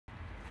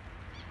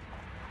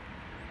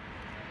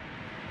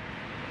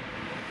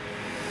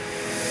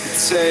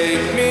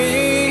Take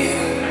me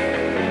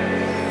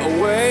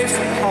away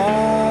from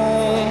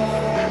home.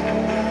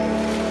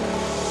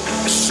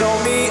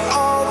 Show me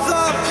all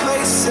the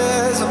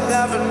places I've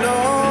never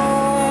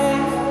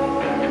known.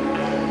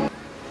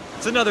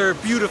 It's another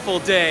beautiful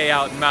day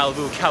out in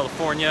Malibu,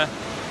 California.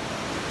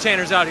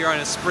 Tanner's out here on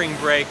his spring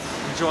break,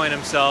 enjoying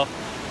himself.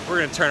 We're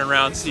gonna turn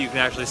around so you can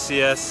actually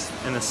see us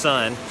in the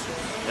sun.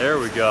 There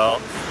we go.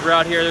 We're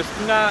out here, there's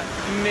not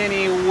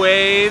many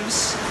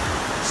waves.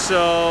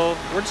 So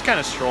we're just kind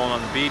of strolling on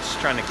the beach,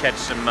 trying to catch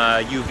some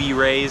UV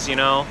rays, you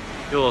know,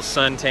 get a little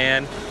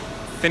suntan.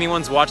 If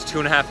anyone's watched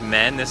 2.5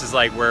 Men, this is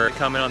like where they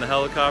come in on the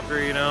helicopter,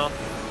 you know,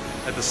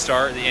 at the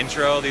start, the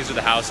intro. These are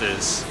the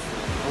houses.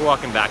 We're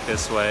walking back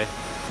this way.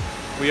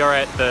 We are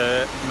at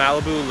the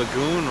Malibu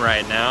Lagoon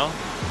right now.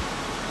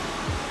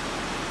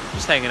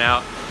 Just hanging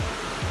out,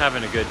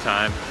 having a good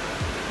time.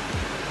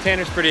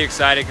 Tanner's pretty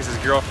excited because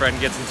his girlfriend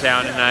gets in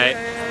town tonight.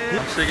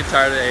 I'm sick and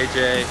tired of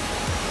AJ.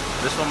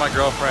 This one, my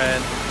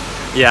girlfriend.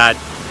 Yeah,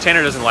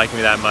 Tanner doesn't like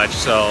me that much,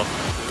 so.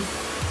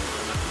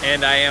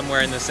 And I am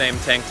wearing the same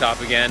tank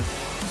top again.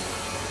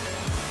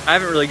 I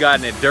haven't really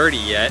gotten it dirty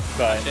yet,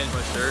 but. I changed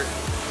my shirt.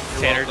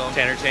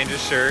 Tanner changed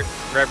his shirt,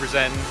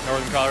 representing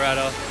Northern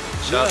Colorado.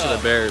 Shout out to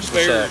the Bears.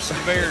 What's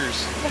up?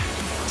 Bears.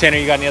 Tanner,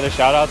 you got any other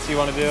shout outs you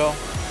want to do?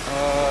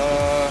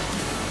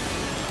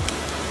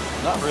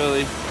 Not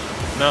really.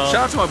 No.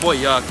 Shout out to my boy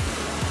Yuck.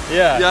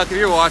 Yeah. Yuck, if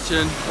you're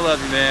watching, I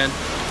love you, man.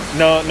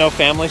 No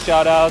family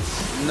shout outs?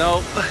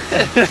 Nope.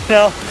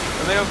 No?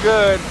 I think I'm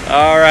good.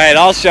 All right,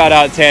 I'll shout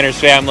out Tanner's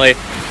family.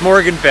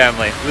 Morgan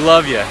family, we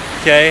love you,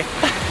 okay?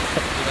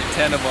 There's like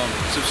 10 of them.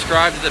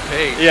 Subscribe to the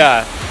page.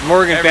 Yeah,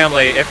 Morgan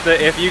Everybody.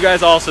 family, if you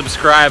guys all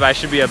subscribe, I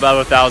should be above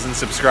 1,000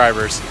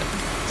 subscribers.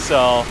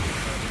 So,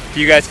 if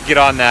you guys could get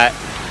on that,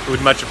 we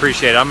would much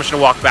appreciate it. I'm just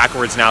gonna walk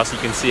backwards now so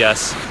you can see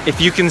us.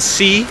 If you can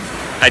see,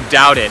 I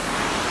doubt it,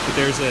 but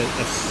there's a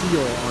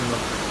seal on the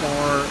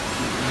far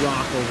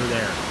rock over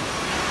there.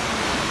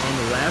 On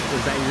the left,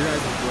 is that your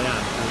guys'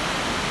 left?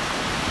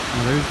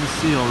 Oh, there's the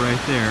seal right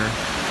there.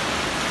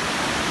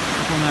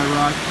 Up on that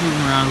rock,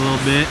 moving around a little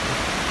bit.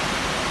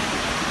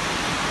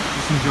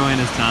 Just enjoying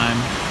his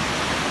time.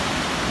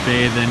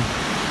 Bathing.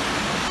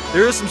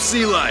 There is some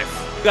sea life.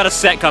 Got a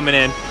set coming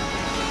in.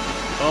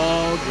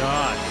 Oh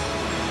god.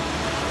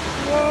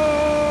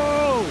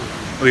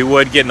 Whoa! We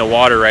would get in the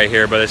water right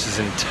here, but this is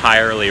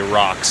entirely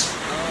rocks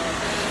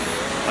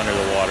under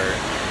the water.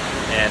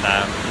 And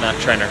I'm not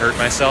trying to hurt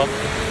myself.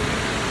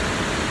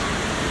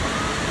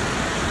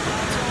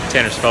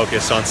 Tanner's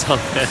focused on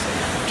something.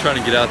 I'm trying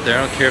to get out there.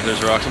 I don't care if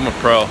there's rocks. I'm a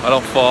pro. I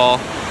don't fall.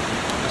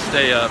 I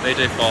stay up.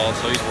 AJ falls,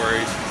 so he's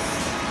worried.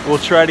 We'll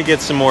try to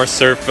get some more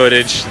surf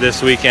footage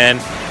this weekend.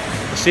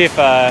 We'll see if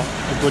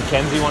would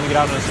Kenzie want to get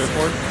out on a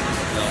surfboard?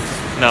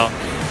 No.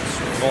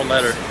 Won't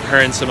let her.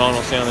 Her and Simone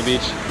will stay on the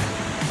beach.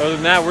 Other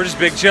than that, we're just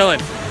big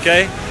chilling,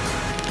 okay?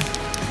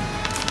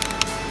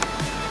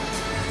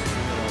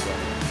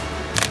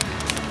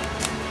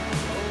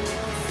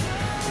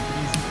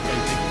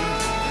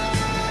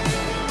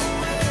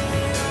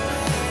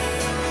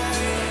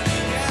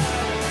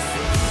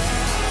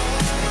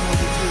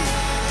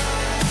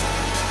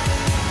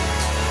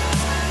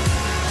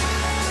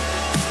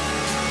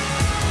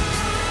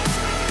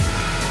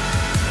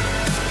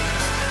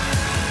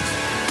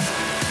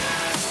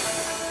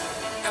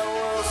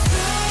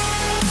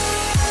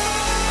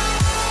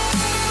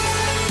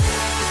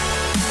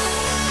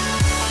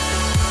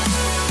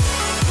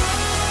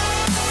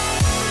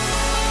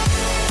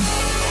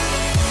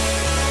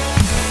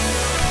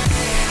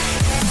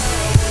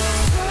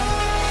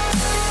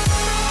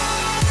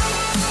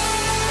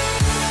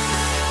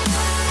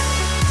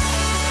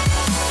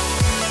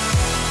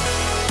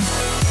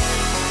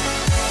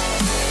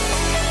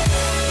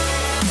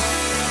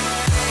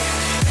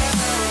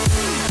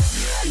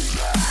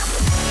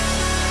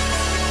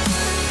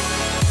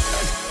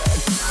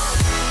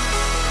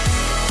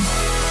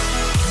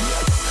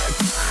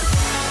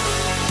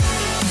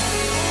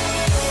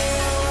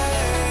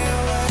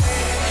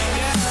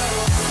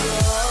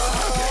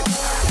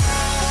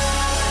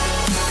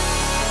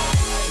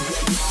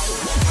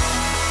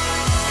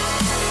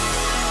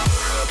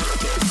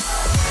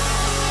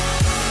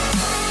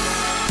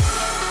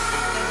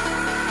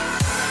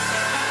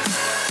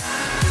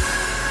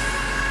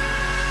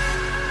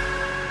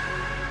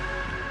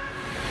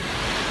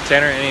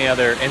 Tanner, any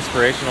other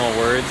inspirational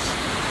words?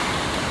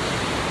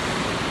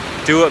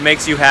 Do what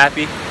makes you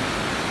happy.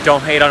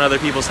 Don't hate on other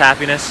people's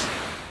happiness.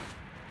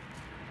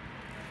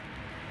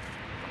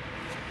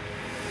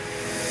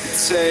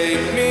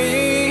 Take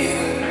me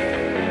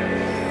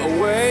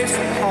away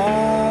from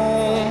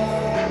home.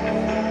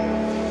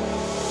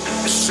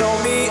 Show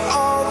me